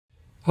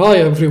Hi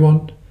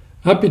everyone,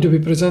 happy to be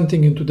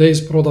presenting in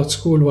today's Product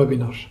School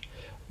webinar.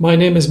 My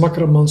name is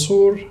Makram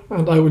Mansour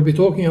and I will be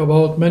talking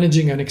about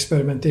managing an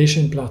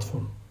experimentation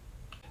platform.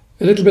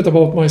 A little bit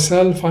about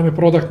myself, I'm a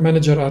product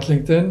manager at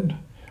LinkedIn.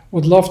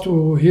 Would love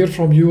to hear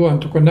from you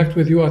and to connect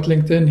with you at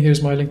LinkedIn.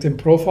 Here's my LinkedIn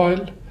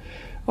profile.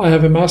 I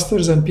have a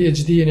master's and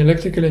PhD in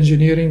electrical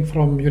engineering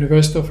from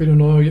University of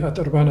Illinois at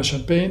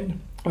Urbana-Champaign.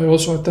 I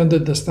also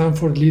attended the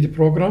Stanford LEAD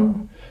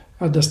program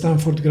at the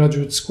Stanford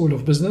Graduate School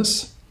of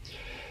Business.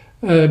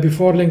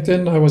 Before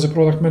LinkedIn, I was a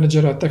product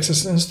manager at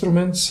Texas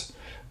Instruments,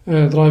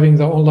 driving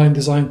the online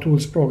design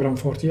tools program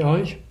for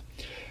TI.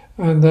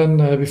 And then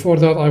before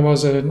that, I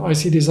was an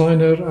IC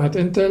designer at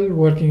Intel,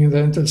 working in the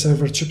Intel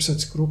Server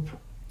Chipsets group.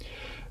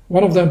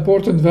 One of the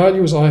important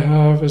values I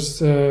have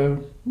is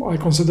I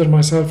consider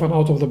myself an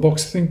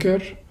out-of-the-box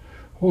thinker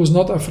who's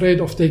not afraid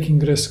of taking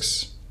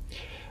risks.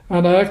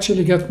 And I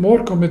actually get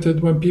more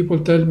committed when people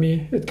tell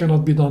me it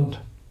cannot be done.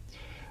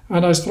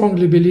 And I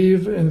strongly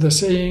believe in the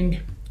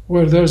saying,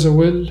 where there's a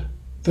will,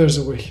 there's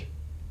a way.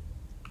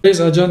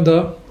 Today's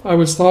agenda, I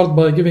will start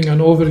by giving an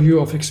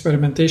overview of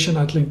experimentation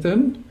at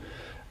LinkedIn,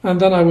 and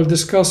then I will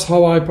discuss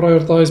how I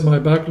prioritize my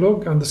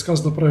backlog and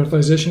discuss the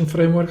prioritization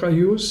framework I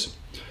use.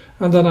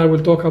 And then I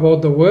will talk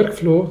about the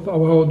workflow,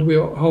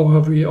 how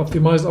have we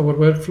optimized our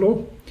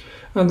workflow.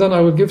 And then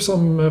I will give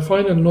some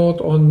final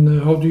note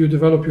on how do you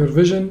develop your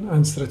vision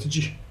and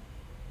strategy.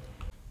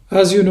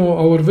 As you know,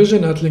 our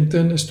vision at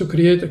LinkedIn is to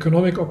create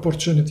economic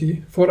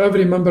opportunity for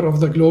every member of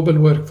the global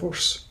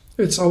workforce.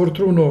 It's our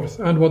true north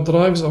and what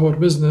drives our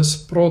business,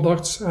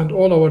 products, and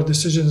all our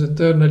decisions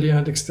internally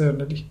and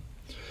externally.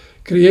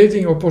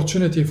 Creating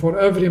opportunity for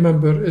every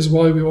member is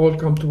why we all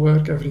come to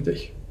work every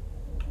day.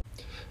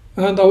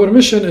 And our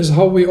mission is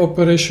how we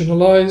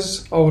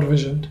operationalize our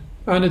vision,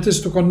 and it is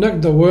to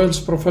connect the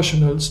world's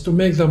professionals to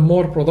make them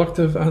more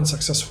productive and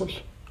successful.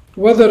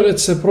 Whether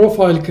it's a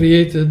profile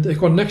created, a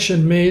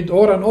connection made,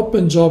 or an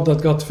open job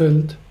that got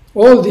filled,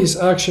 all these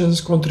actions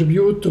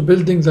contribute to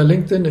building the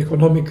LinkedIn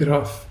economic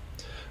graph.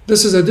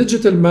 This is a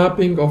digital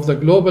mapping of the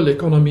global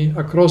economy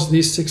across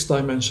these 6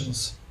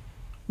 dimensions.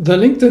 The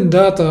LinkedIn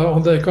data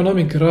on the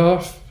economic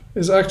graph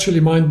is actually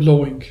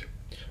mind-blowing.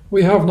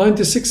 We have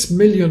 96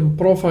 million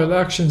profile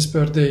actions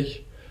per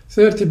day,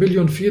 30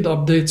 billion feed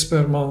updates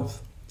per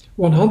month,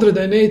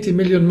 180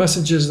 million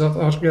messages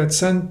that get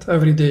sent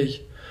every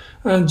day,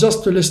 and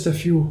just to list a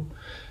few.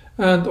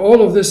 And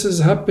all of this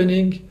is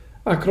happening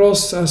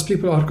across as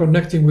people are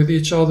connecting with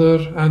each other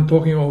and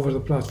talking over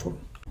the platform.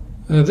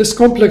 This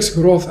complex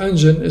growth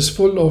engine is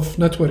full of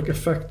network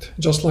effect.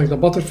 Just like the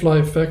butterfly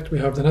effect, we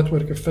have the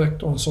network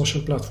effect on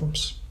social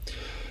platforms.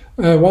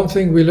 One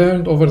thing we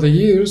learned over the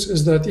years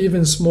is that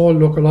even small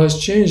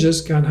localized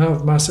changes can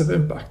have massive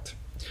impact.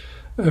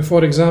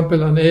 For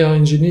example, an AI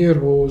engineer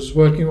who's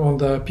working on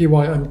the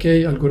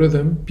PYMK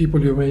algorithm,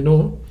 people you may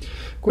know,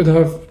 could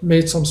have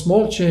made some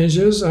small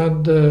changes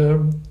and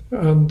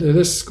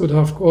this could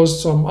have caused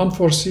some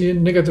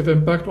unforeseen negative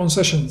impact on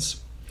sessions.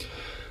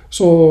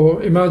 So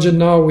imagine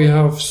now we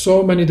have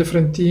so many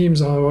different teams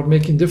who are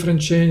making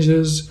different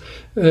changes,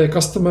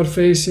 customer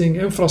facing,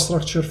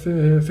 infrastructure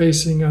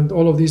facing, and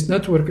all of these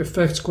network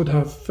effects could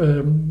have,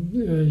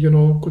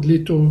 could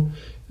lead to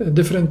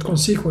different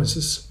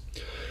consequences.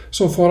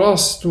 So for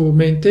us to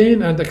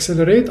maintain and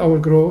accelerate our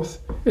growth,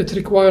 it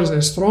requires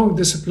a strong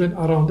discipline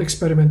around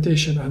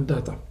experimentation and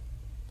data.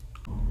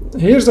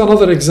 Here's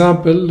another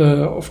example,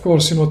 of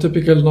course,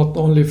 typical not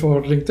only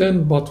for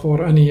LinkedIn, but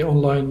for any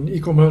online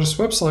e-commerce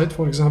website,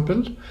 for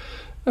example.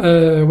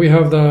 We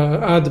have the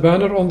ad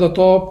banner on the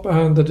top,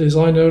 and the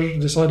designer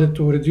decided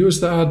to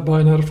reduce the ad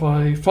banner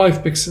by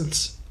 5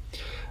 pixels.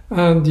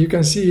 And you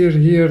can see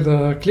here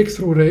the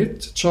click-through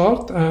rate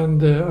chart,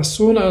 and as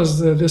soon as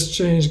this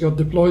change got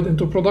deployed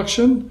into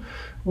production,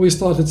 we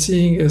started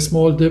seeing a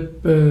small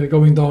dip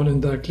going down in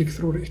the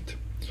click-through rate.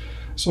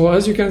 So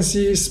as you can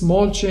see,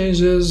 small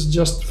changes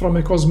just from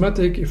a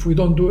cosmetic, if we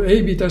don't do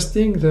A/B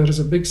testing, there is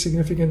a big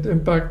significant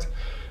impact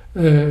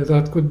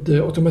that could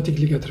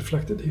automatically get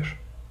reflected here.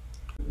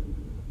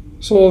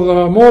 So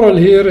the moral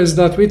here is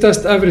that we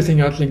test everything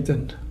at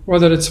LinkedIn,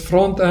 whether it's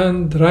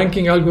front-end,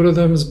 ranking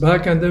algorithms,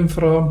 back-end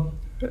infra,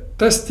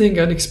 testing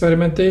and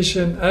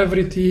experimentation,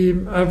 every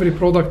team, every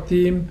product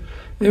team,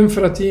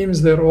 infra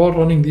teams, they're all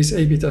running these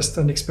A/B tests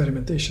and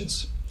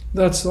experimentations.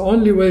 That's the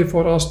only way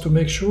for us to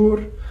make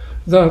sure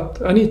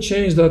that any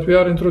change that we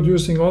are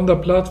introducing on the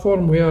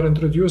platform, we are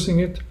introducing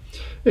it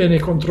in a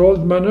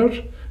controlled manner,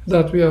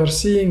 that we are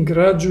seeing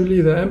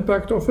gradually the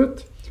impact of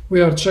it.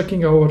 We are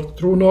checking our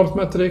true north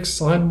metrics,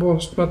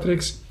 signpost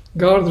metrics,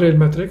 guardrail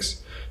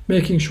metrics,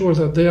 making sure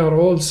that they are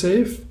all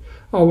safe,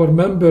 our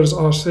members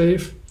are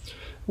safe.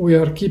 We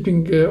are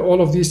keeping all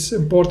of these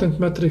important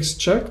metrics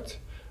checked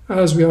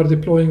as we are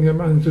deploying them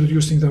and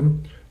introducing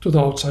them to the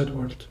outside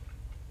world.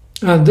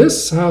 And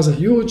this has a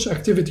huge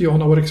activity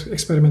on our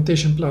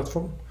experimentation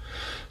platform.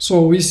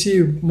 So we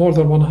see more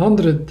than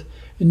 100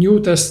 new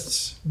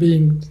tests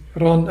being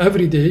run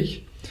every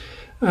day,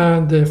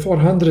 and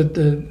 400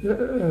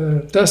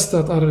 tests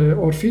that are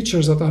or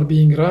features that are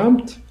being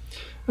ramped,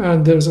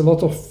 and there's a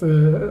lot of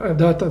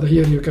data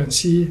here you can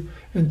see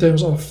in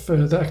terms of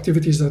the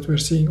activities that we're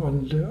seeing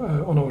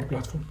on our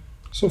platform.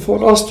 So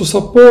for us to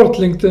support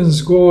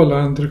LinkedIn's goal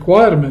and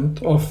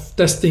requirement of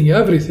testing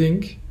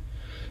everything,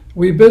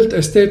 we built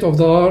a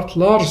state-of-the-art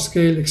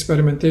large-scale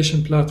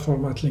experimentation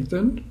platform at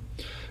LinkedIn,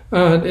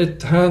 and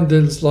it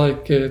handles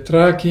like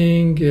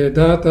tracking,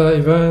 data,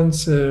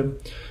 events,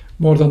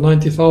 more than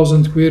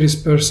 90,000 queries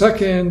per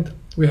second.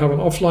 We have an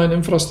offline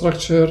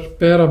infrastructure,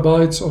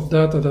 petabytes of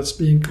data that's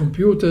being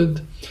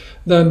computed.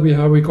 Then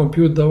we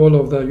compute all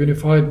of the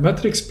unified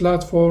metrics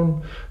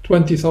platform,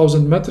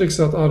 20,000 metrics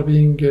that are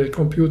being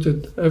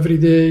computed every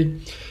day.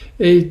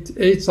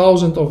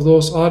 8,000 of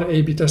those are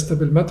A/B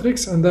testable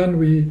metrics, and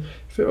then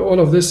all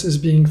of this is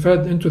being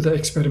fed into the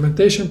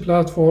experimentation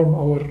platform,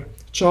 our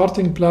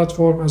charting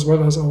platform, as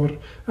well as our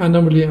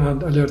anomaly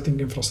and alerting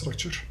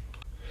infrastructure.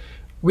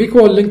 We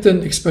call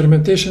LinkedIn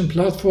experimentation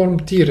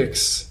platform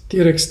TREX.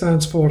 TREX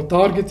stands for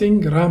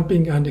Targeting,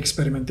 Ramping, and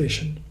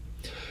Experimentation.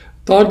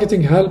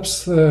 Targeting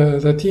helps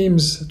the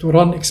teams to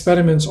run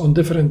experiments on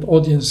different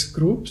audience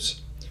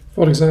groups,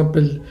 for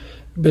example,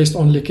 based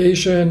on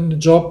location,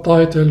 job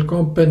title,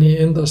 company,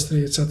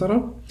 industry,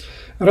 etc.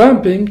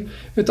 Ramping,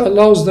 it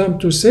allows them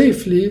to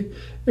safely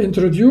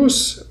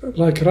introduce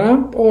like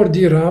ramp or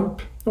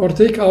deramp or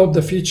take out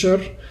the feature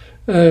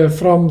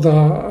from the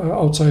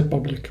outside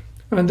public.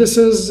 And this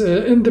is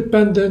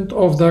independent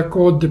of the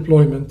code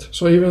deployment.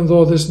 So even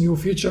though this new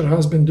feature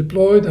has been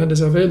deployed and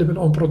is available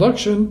on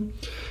production,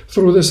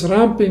 through this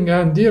ramping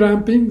and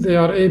deramping, they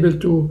are able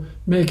to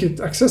make it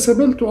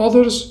accessible to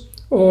others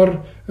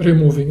or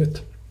removing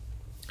it.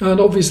 And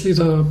obviously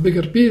the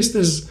bigger piece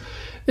is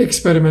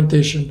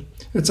experimentation.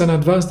 It's an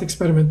advanced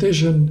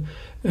experimentation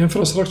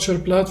infrastructure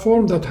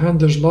platform that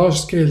handles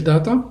large-scale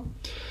data,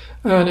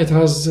 and it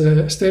has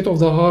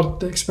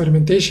state-of-the-art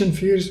experimentation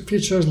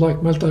features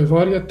like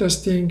multivariate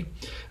testing,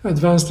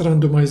 advanced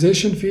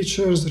randomization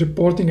features,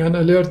 reporting and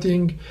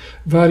alerting,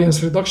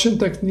 variance reduction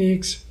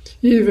techniques,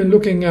 even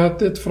looking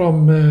at it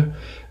from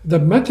the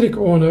metric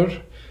owner,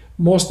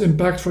 most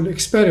impactful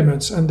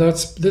experiments. And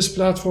this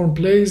platform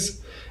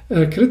plays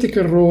a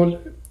critical role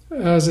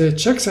as a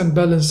checks and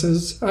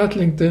balances at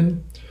LinkedIn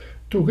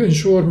to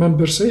ensure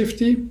member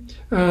safety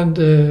and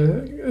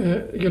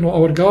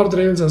our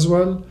guardrails, as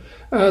well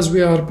as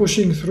we are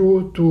pushing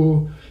through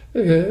to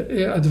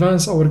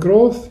advance our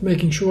growth,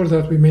 making sure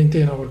that we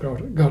maintain our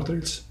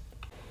guardrails.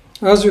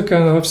 As you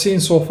can have seen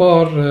so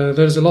far,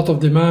 there's a lot of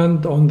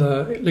demand on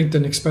the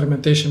LinkedIn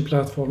experimentation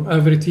platform.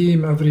 Every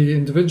team, every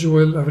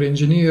individual, every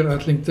engineer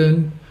at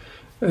LinkedIn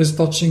is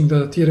touching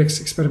the TREX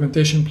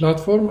experimentation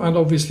platform, and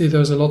obviously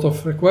there's a lot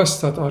of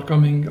requests that are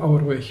coming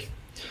our way.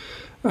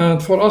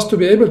 And for us to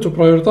be able to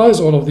prioritize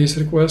all of these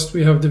requests,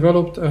 we have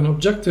developed an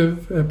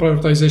objective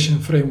prioritization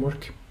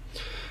framework.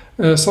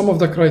 Some of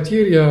the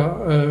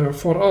criteria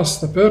for us,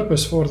 the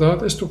purpose for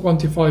that is to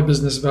quantify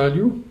business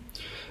value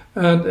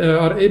and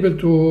are able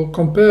to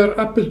compare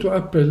apple to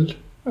apple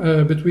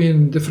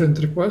between different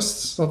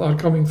requests that are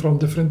coming from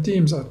different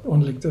teams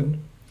on LinkedIn.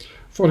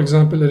 For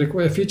example,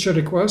 a feature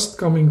request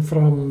coming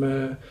from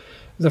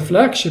the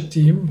flagship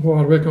team who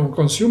are working on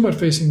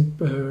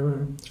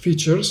consumer-facing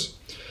features.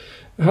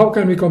 How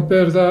can we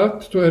compare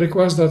that to a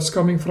request that's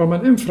coming from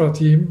an infra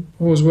team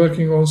who is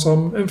working on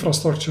some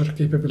infrastructure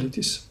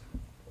capabilities?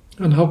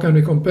 And how can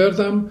we compare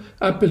them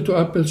apple to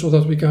apple so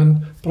that we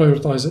can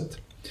prioritize it?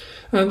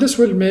 And this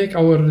will make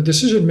our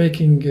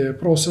decision-making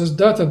process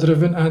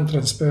data-driven and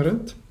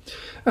transparent.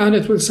 And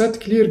it will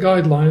set clear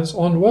guidelines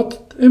on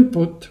what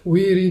input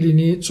we really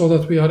need so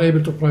that we are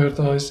able to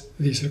prioritize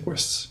these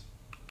requests.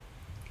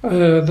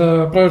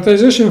 The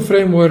prioritization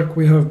framework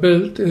we have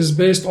built is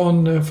based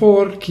on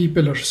 4 key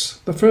pillars.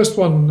 The first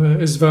one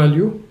is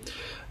value,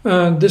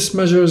 and this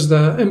measures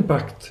the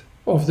impact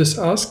of this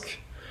ask,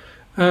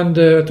 and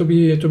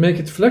to make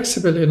it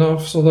flexible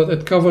enough so that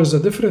it covers the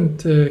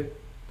different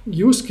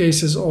use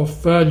cases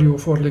of value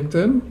for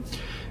LinkedIn.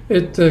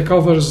 It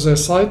covers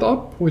site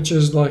up, which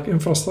is like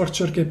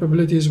infrastructure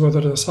capabilities,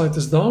 whether the site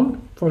is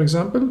down, for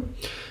example,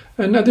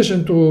 in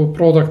addition to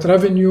product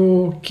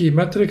revenue, key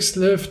metrics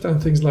lift,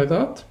 and things like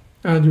that,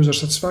 and user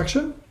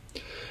satisfaction.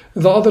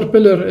 The other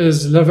pillar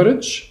is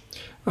leverage.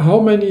 How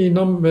many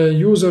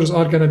users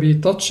are going to be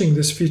touching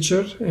this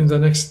feature in the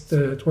next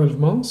 12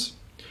 months?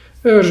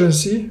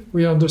 Urgency.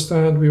 We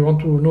understand, we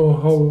want to know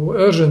how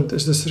urgent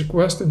is this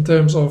request in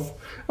terms of,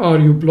 are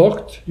you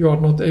blocked? You are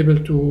not able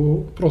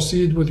to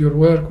proceed with your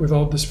work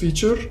without this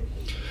feature.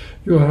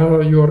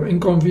 You're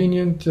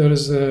inconvenient,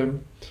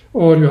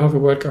 or you have a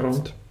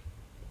workaround.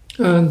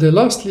 And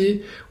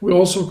lastly, we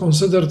also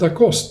consider the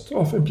cost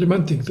of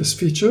implementing this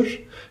feature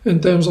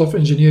in terms of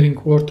engineering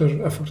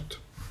quarter effort.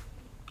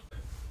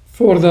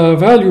 For the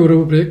value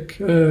rubric,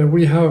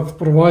 we have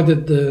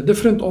provided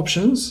different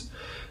options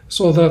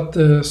so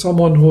that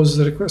someone who's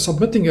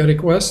submitting a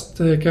request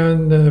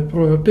can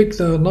pick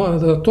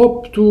the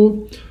top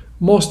 2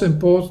 most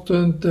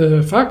important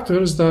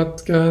factors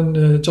that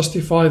can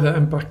justify the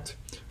impact.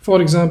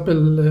 For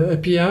example, a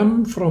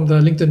PM from the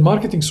LinkedIn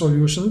Marketing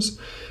Solutions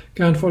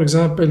can, for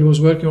example,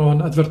 who's working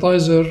on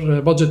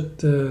advertiser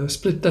budget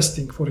split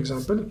testing, for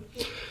example,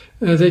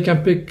 they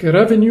can pick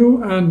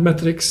revenue and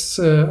metrics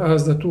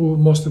as the two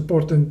most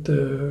important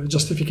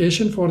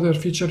justification for their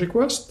feature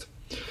request.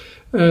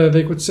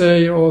 They could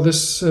say, oh,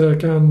 this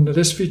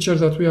feature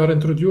that we are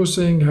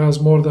introducing has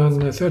more than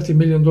 $30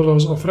 million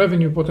of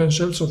revenue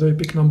potential, so they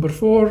pick number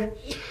 4,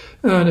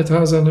 and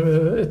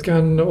it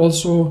can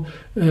also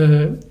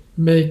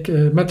make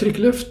a metric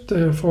lift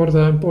for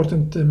the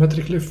important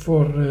metric lift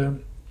for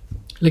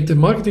LinkedIn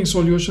marketing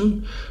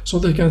solution, so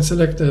they can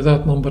select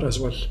that number as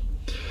well.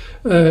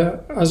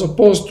 As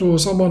opposed to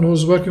someone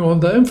who's working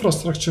on the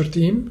infrastructure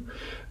team,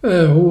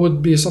 who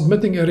would be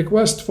submitting a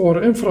request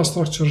for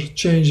infrastructure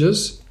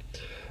changes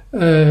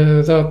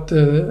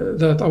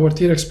that our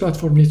TRX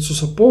platform needs to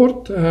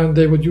support, and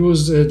they would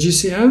use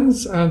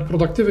GCNs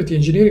and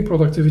engineering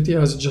productivity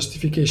as a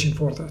justification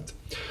for that.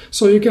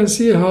 So you can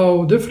see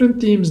how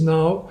different teams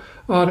now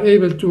are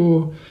able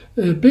to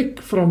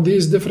pick from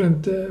these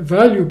different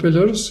value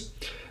pillars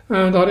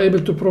and are able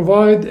to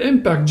provide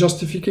impact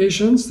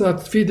justifications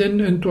that feed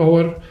into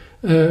our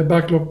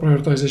backlog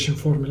prioritization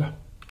formula.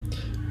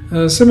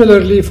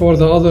 Similarly, for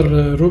the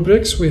other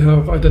rubrics, we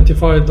have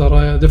identified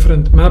the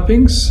different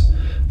mappings.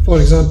 For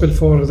example,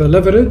 for the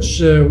leverage,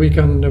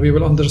 we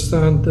will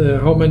understand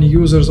how many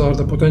users are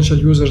the potential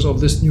users of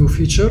this new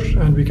feature,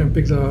 and we can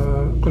pick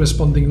the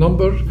corresponding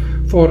number.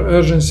 For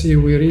urgency,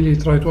 we really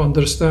try to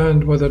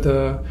understand whether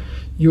the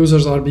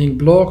users are being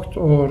blocked,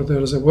 or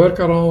there is a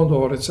workaround,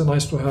 or it's a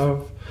nice to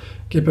have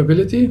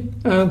capability.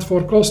 And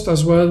for cost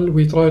as well,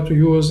 we try to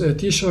use a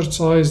t-shirt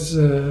size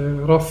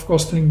rough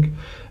costing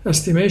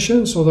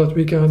estimation so that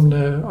we can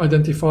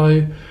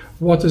identify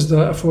what is the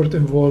effort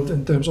involved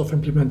in terms of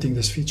implementing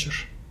this feature.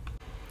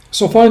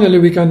 So finally,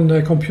 we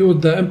can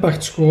compute the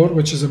impact score,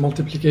 which is a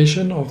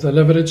multiplication of the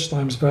leverage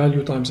times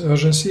value times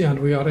urgency, and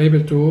we are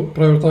able to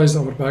prioritize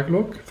our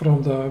backlog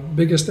from the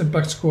biggest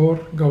impact score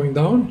going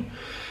down.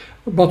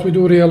 But we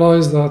do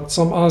realize that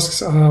some asks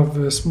have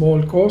a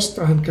small cost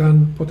and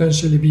can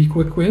potentially be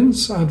quick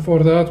wins, and for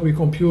that we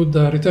compute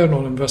the return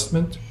on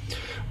investment,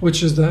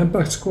 which is the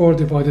impact score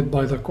divided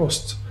by the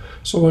cost.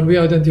 So when we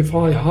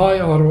identify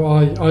high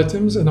ROI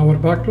items in our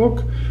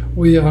backlog,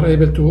 we are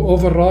able to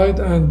override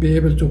and be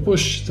able to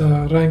push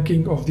the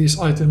ranking of these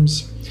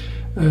items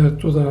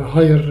to the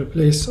higher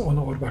place on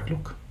our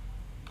backlog.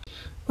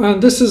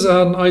 And this is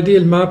an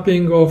ideal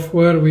mapping of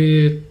where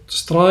we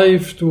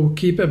strive to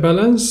keep a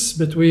balance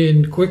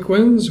between quick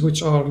wins,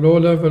 which are low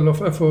level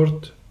of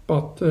effort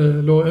but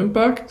low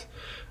impact,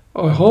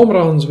 or home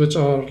runs, which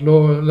are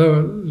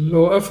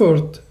low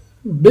effort,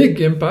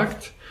 big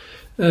impact,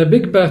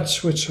 big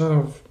bets, which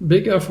have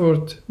big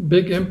effort,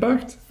 big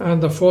impact,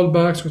 and the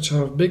fallbacks, which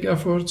have big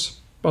efforts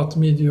but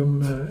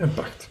medium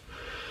impact.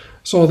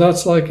 So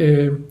that's like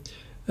a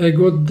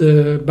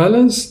good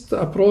balanced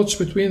approach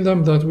between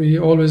them, that we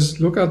always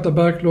look at the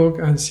backlog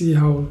and see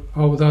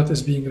how that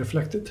is being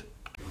reflected.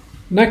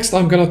 Next,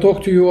 I'm going to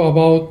talk to you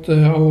about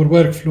our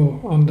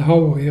workflow and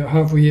how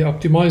have we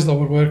optimized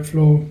our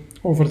workflow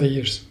over the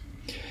years.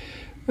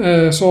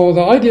 So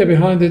the idea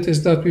behind it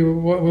is that we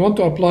want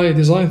to apply a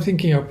design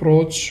thinking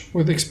approach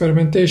with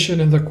experimentation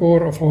in the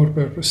core of our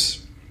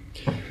purpose.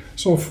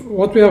 So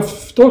what we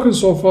have talked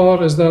so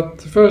far is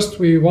that first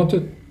we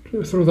wanted,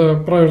 through the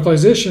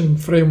prioritization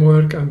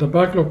framework and the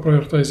backlog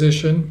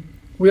prioritization,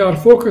 we are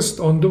focused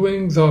on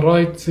doing the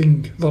right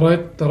thing, the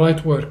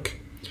right work,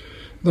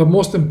 the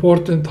most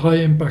important high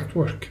impact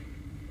work.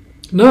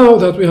 Now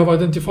that we have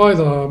identified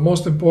the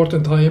most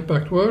important high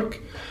impact work,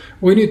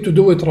 we need to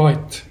do it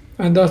right.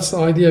 And that's the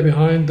idea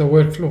behind the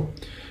workflow.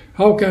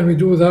 How can we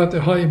do that,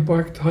 a high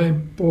impact, high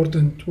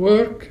important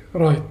work,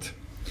 right?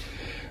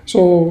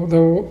 So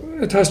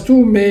it has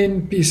two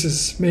main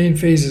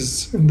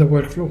phases in the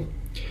workflow.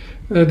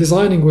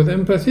 Designing with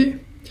empathy,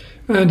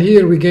 and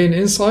here we gain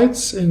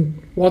insights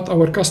in what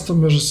our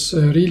customers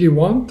really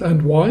want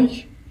and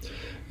why.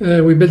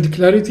 We build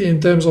clarity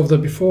in terms of the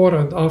before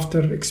and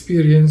after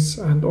experience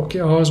and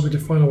OKRs. We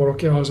define our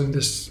OKRs in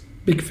this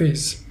big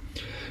phase.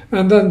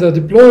 And then the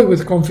deploy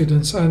with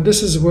confidence, and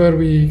this is where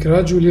we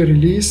gradually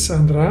release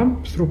and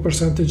ramp through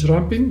percentage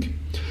ramping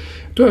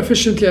to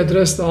efficiently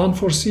address the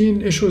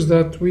unforeseen issues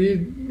that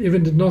we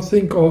even did not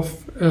think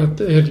of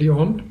early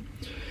on.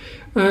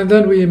 And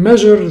then we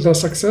measure the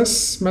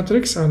success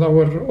metrics and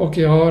our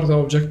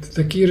OKR,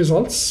 the key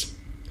results.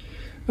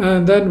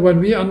 And then when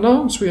we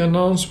announce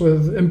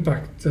with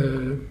impact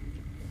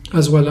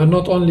as well, and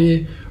not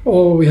only,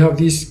 oh, we have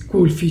these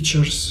cool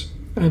features,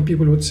 and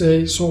people would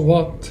say, so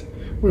what?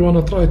 We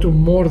want to try to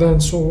more than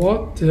so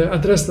what,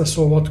 address the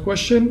so what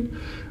question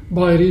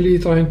by really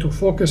trying to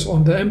focus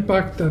on the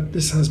impact that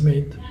this has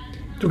made,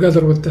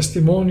 together with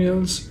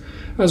testimonials,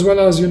 as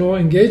well as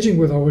engaging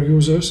with our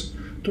users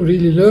to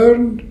really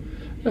learn,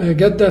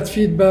 get that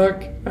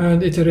feedback,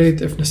 and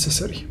iterate if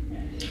necessary.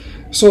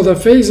 So the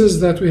phases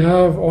that we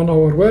have on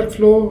our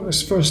workflow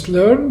is first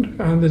learn,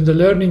 and in the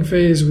learning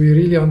phase we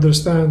really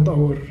understand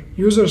our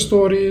user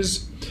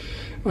stories,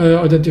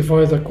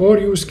 identify the core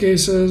use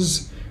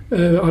cases,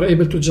 are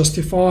able to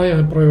justify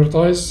and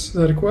prioritize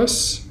the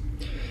requests.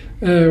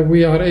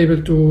 We are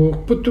able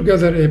to put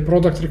together a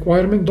product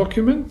requirement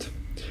document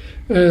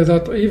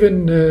that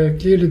even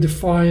clearly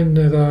define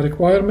the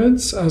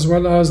requirements as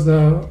well as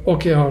the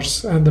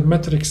OKRs and the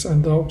metrics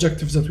and the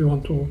objectives that we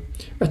want to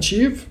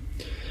achieve.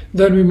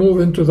 Then we move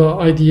into the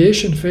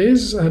ideation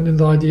phase, and in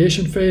the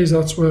ideation phase,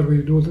 that's where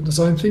we do the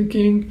design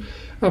thinking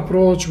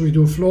approach. We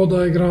do flow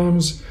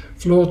diagrams,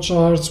 flow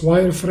charts,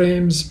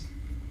 wireframes,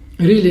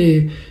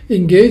 really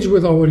engage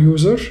with our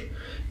user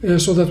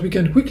so that we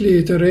can quickly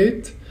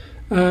iterate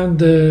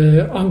and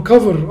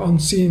uncover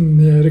unseen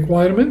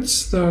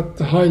requirements that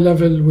high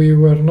level we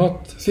were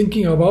not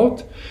thinking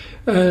about,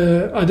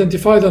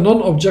 identify the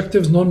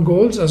non-objectives,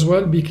 non-goals as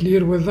well, be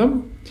clear with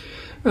them.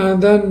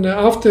 And then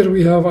after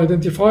we have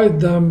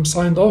identified them,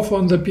 signed off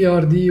on the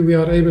PRD, we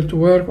are able to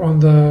work on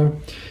the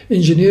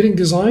engineering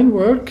design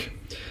work.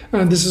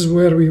 And this is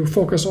where we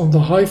focus on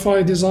the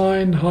hi-fi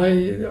design,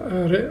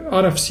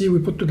 RFC. We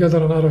put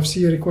together an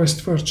RFC,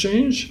 request for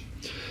change.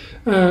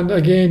 And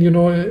again,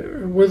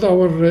 with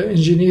our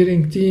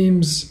engineering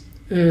teams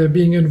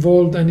being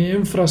involved, any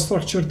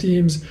infrastructure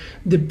teams,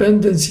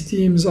 dependency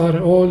teams are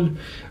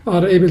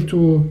able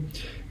to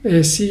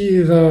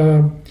see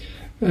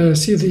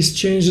these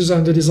changes,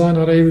 and the design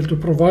are able to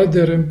provide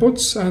their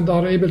inputs and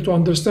are able to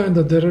understand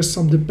that there is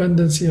some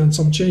dependency and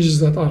some changes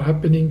that are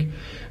happening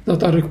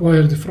that are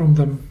required from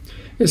them,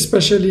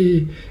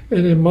 especially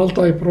in a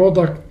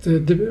multi-product,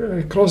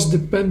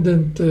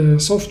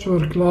 cross-dependent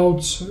software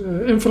clouds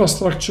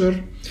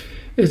infrastructure.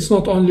 It's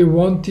not only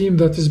one team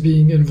that is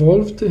being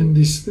involved in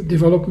this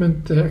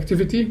development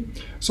activity,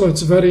 so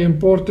it's very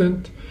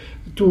important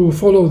to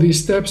follow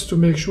these steps to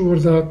make sure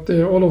that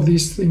all of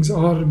these things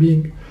are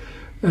being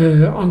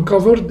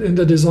uncovered in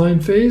the design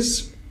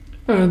phase,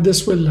 and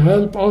this will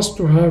help us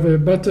to have a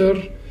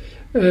better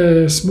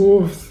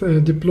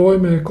smooth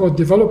deployment, code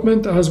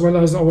development, as well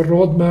as our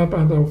roadmap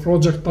and our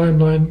project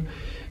timeline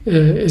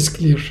is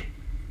clear.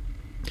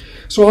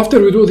 So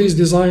after we do these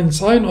design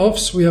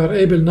sign-offs, we are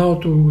able now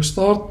to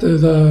start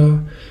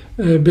the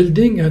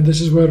building, and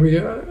this is where we,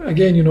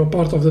 again,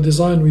 part of the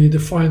design, we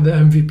define the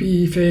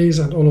MVP phase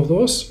and all of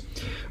those.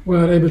 We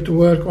are able to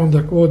work on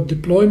the code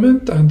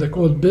deployment and the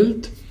code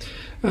build,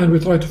 and we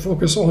try to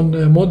focus on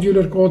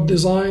modular code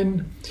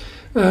design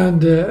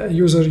and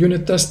user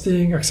unit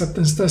testing,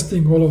 acceptance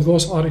testing. All of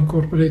those are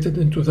incorporated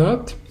into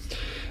that.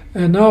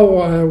 And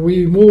now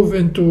we move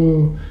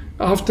into,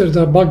 after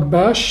the bug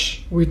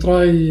bash, we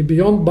try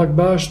beyond bug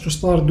bash to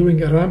start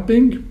doing a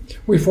ramping.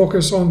 We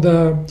focus on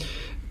the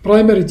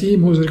primary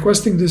team who's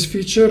requesting this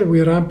feature.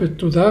 We ramp it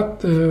to that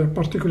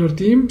particular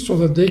team so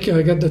that they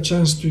can get the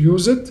chance to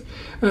use it,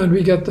 and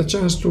we get the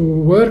chance to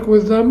work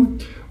with them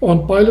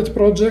on pilot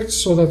projects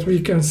so that we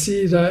can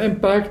see the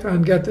impact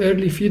and get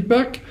early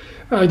feedback,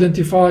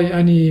 identify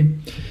any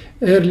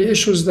early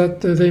issues that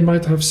they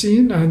might have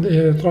seen, and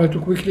try to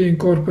quickly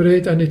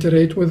incorporate and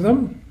iterate with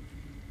them.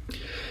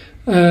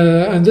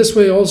 And this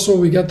way also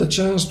we get the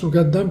chance to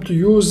get them to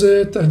use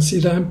it and see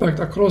the impact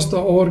across the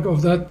org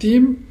of that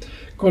team,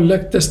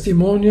 collect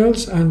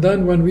testimonials, and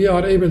then when we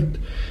are able,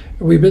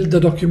 we build the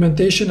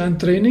documentation and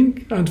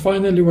training, and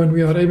finally when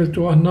we are able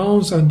to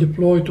announce and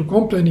deploy to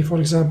company, for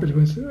example,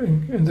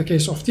 in the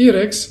case of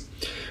T-Rex,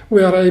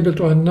 we are able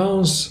to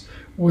announce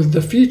with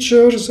the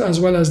features as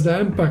well as the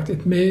impact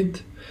it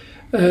made,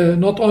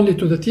 not only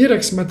to the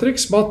T-Rex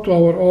metrics, but to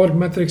our org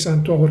metrics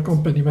and to our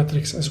company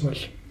metrics as well,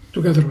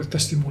 together with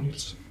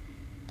testimonials.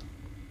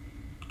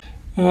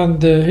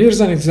 And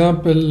here's an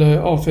example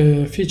of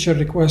a feature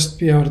request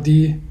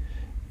PRD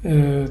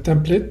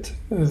template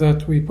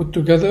that we put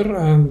together,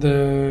 and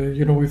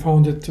we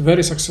found it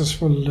very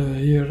successful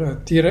here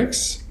at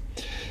T-Rex.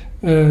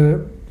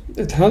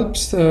 It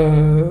helps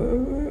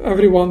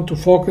everyone to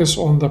focus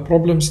on the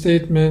problem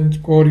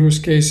statement, core use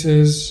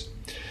cases,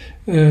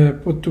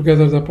 put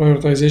together the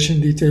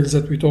prioritization details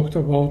that we talked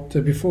about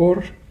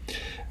before,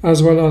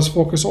 as well as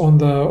focus on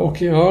the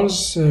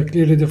OKRs,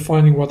 clearly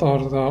defining what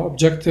are the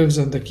objectives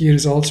and the key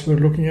results we're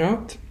looking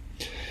at.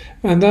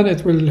 And then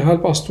it will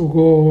help us to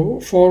go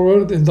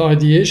forward in the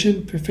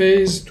ideation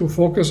phase to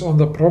focus on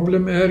the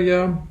problem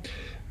area,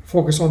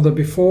 focus on the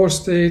before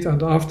state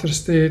and after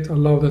state,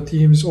 allow the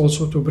teams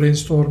also to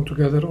brainstorm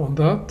together on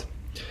that.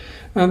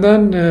 And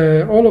then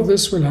all of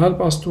this will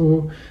help us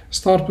to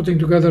start putting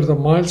together the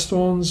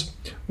milestones,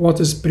 what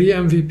is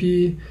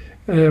pre-MVP,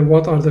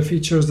 what are the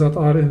features that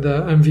are in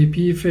the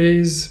MVP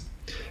phase,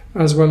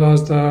 as well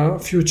as the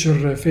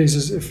future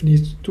phases if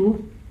need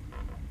to.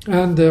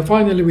 And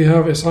finally, we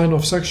have a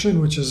sign-off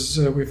section, which is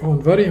we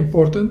found very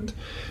important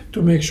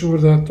to make sure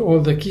that all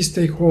the key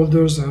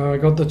stakeholders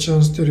got the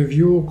chance to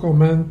review,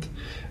 comment,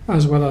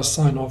 as well as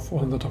sign off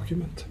on the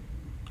document.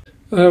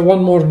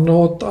 One more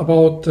note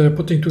about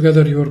putting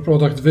together your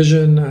product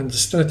vision and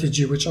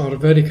strategy, which are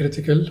very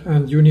critical,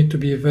 and you need to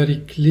be very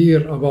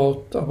clear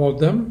about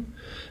them,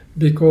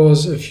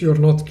 because if you're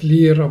not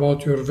clear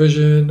about your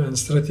vision and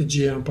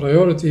strategy and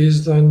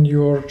priorities, then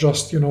you're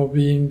just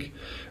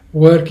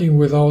working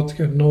without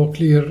no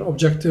clear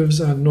objectives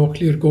and no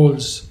clear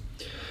goals.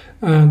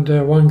 And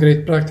one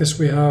great practice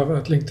we have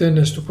at LinkedIn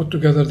is to put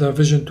together the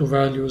vision to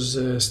values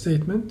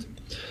statement.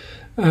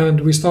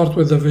 And we start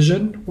with the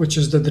vision, which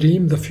is the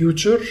dream, the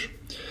future.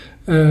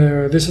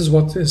 This is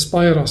what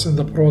inspires us in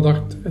the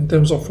product in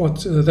terms of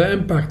what the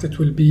impact it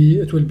will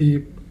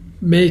be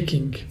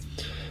making.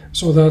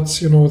 So that's,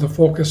 the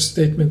focus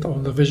statement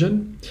on the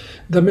vision.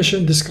 The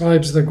mission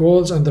describes the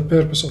goals and the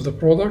purpose of the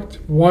product,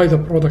 why the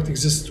product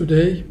exists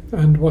today,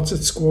 and what's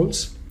its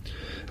goals,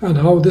 and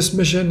how this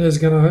mission is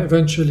going to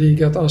eventually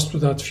get us to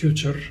that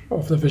future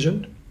of the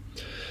vision.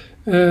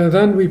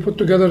 Then we put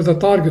together the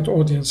target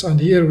audience, and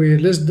here we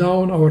list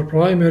down our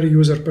primary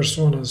user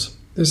personas.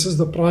 This is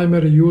the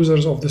primary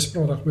users of this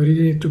product. We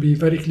really need to be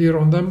very clear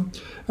on them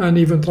and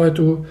even try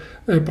to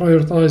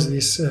prioritize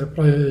these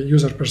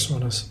user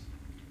personas.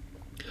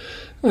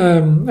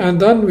 And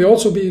then we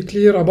also be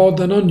clear about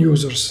the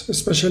non-users,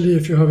 especially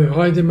if you have a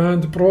high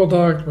demand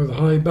product with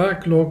high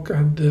backlog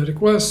and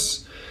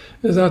requests.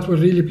 That will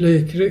really play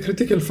a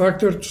critical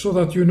factor so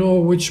that you know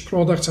which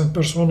products and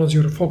personas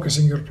you're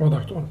focusing your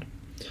product on.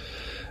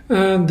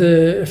 And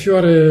if you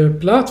are a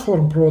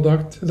platform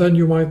product, then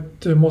you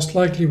might most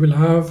likely will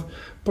have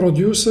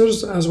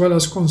producers as well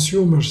as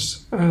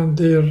consumers, and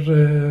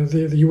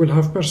you will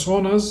have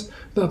personas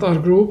that are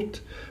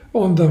grouped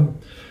on them.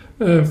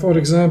 For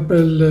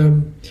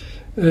example,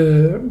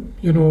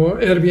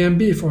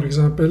 Airbnb, for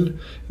example,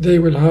 they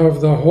will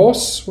have the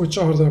hosts, which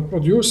are the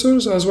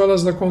producers, as well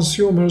as the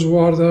consumers, who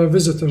are the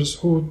visitors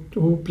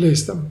who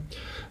place them.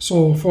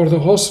 So for the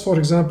hosts, for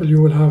example,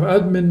 you will have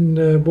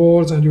admin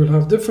boards, and you will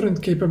have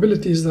different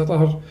capabilities that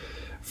are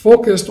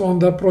focused on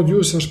the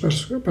producer's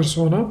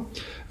persona,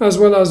 as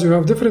well as you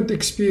have different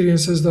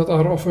experiences that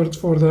are offered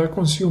for the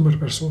consumer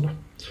persona.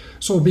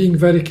 So being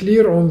very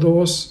clear on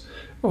those,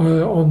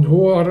 on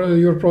who are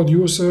your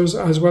producers,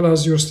 as well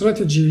as your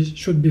strategy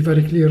should be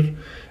very clear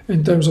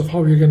in terms of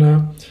how you're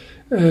going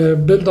to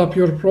build up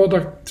your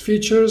product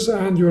features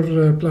and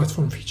your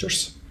platform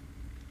features.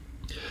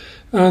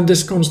 And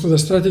this comes to the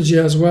strategy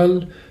as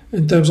well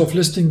in terms of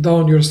listing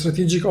down your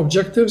strategic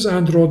objectives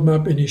and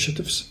roadmap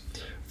initiatives.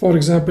 For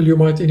example, you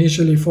might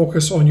initially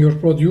focus on your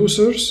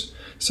producers,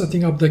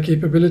 setting up the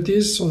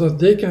capabilities so that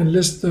they can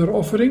list their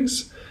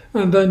offerings,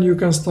 and then you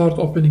can start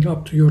opening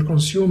up to your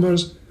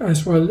consumers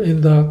as well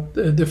in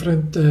the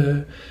different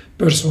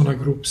persona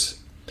groups.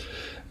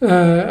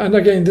 And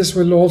again, this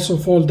will also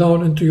fall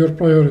down into your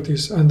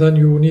priorities, and then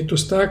you need to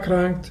stack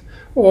rank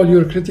all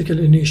your critical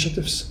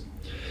initiatives.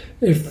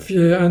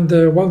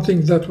 One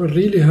thing that will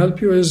really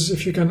help you is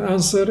if you can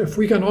answer, if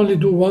we can only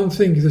do one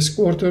thing this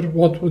quarter,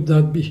 what would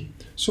that be?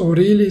 So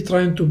really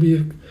trying to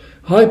be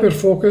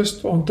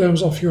hyper-focused on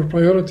terms of your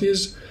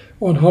priorities,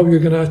 on how you're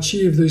going to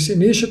achieve these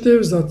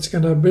initiatives that's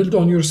going to build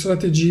on your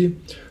strategy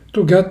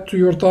to get to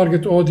your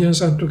target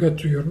audience and to get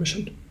to your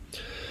mission.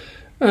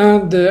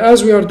 And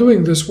as we are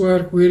doing this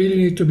work, we really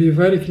need to be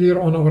very clear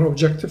on our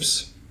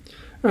objectives.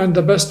 And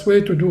the best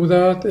way to do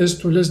that is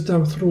to list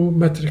them through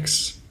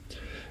metrics.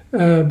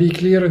 Be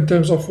clear in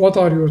terms of what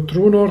are your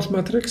true north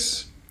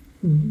metrics.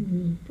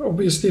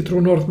 Obviously,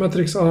 true north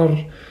metrics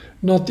are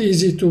not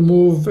easy to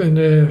move in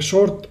a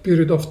short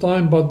period of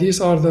time, but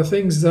these are the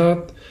things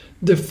that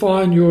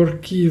define your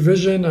key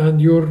vision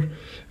and your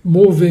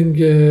moving,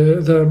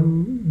 the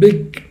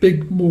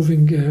big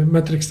moving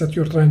metrics that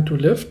you're trying to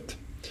lift.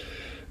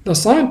 The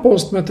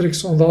signpost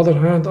metrics, on the other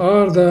hand,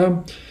 are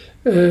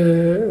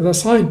the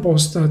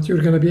signposts that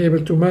you're going to be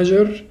able to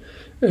measure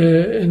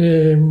in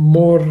a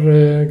more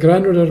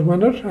granular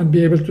manner and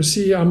be able to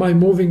see, am I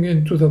moving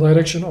into the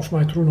direction of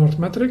my true north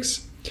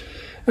metrics?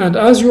 And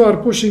as you are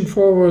pushing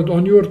forward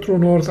on your true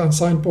north and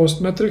signpost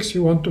metrics,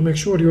 you want to make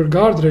sure your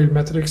guardrail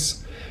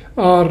metrics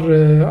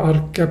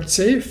are kept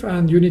safe,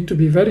 and you need to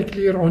be very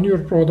clear on your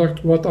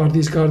product what are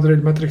these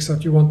guardrail metrics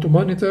that you want to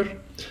monitor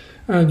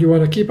and you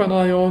want to keep an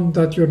eye on,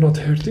 that you're not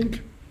hurting.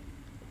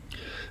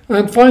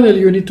 And finally,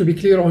 you need to be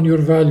clear on your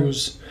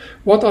values.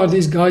 What are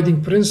these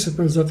guiding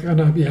principles that are going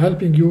to be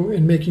helping you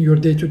in making your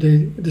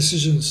day-to-day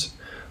decisions?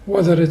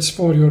 Whether it's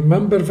for your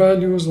member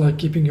values, like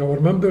keeping your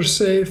members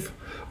safe,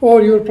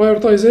 or your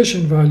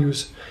prioritization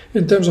values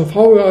in terms of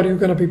how are you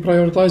going to be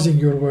prioritizing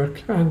your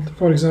work. And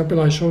for example,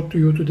 I showed to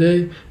you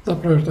today the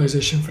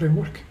prioritization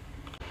framework.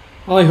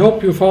 I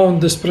hope you found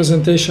this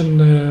presentation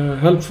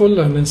helpful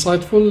and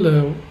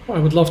insightful. I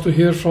would love to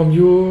hear from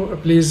you.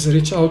 Please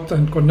reach out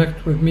and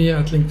connect with me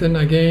at LinkedIn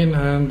again,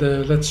 and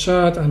let's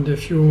chat. And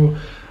if you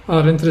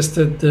are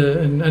interested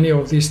in any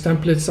of these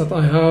templates that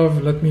I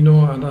have, let me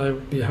know and I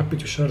will be happy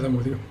to share them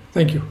with you.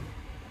 Thank you.